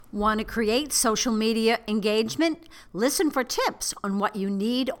Want to create social media engagement? Listen for tips on what you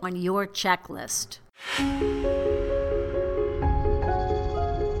need on your checklist.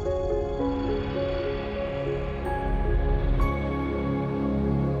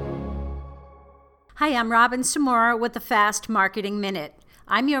 Hi, I'm Robin Samora with the Fast Marketing Minute.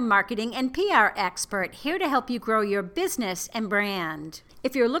 I'm your marketing and PR expert here to help you grow your business and brand.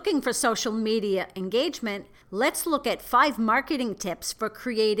 If you're looking for social media engagement, let's look at 5 marketing tips for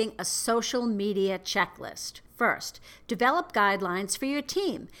creating a social media checklist. First, develop guidelines for your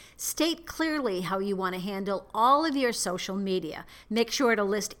team. State clearly how you want to handle all of your social media. Make sure to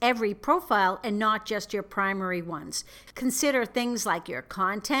list every profile and not just your primary ones. Consider things like your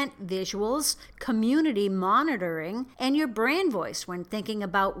content, visuals, community monitoring, and your brand voice when thinking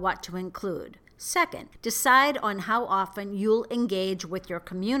about what to include. Second, decide on how often you'll engage with your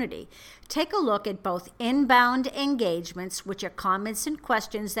community. Take a look at both inbound engagements, which are comments and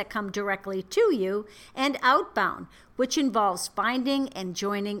questions that come directly to you, and outbound, which involves finding and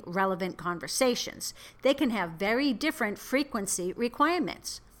joining relevant conversations. They can have very different frequency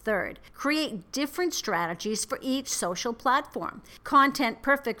requirements. Third, create different strategies for each social platform. Content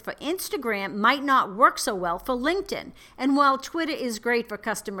perfect for Instagram might not work so well for LinkedIn. And while Twitter is great for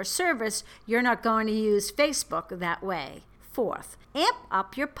customer service, you're not going to use Facebook that way. Fourth, amp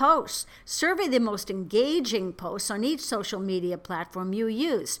up your posts. Survey the most engaging posts on each social media platform you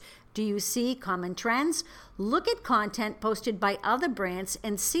use. Do you see common trends? Look at content posted by other brands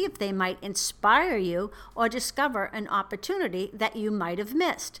and see if they might inspire you or discover an opportunity that you might have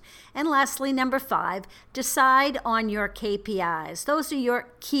missed. And lastly, number 5, decide on your KPIs. Those are your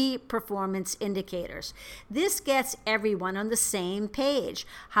key performance indicators. This gets everyone on the same page.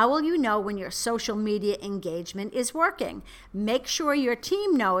 How will you know when your social media engagement is working? Make sure your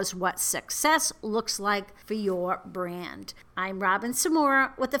team knows what success looks like for your brand. I'm Robin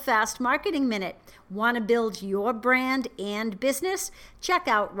Samora with the Fast Marketing Minute. Want to build your brand and business? Check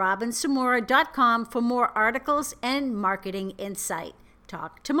out robinsamora.com for more articles and marketing insight.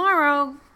 Talk tomorrow.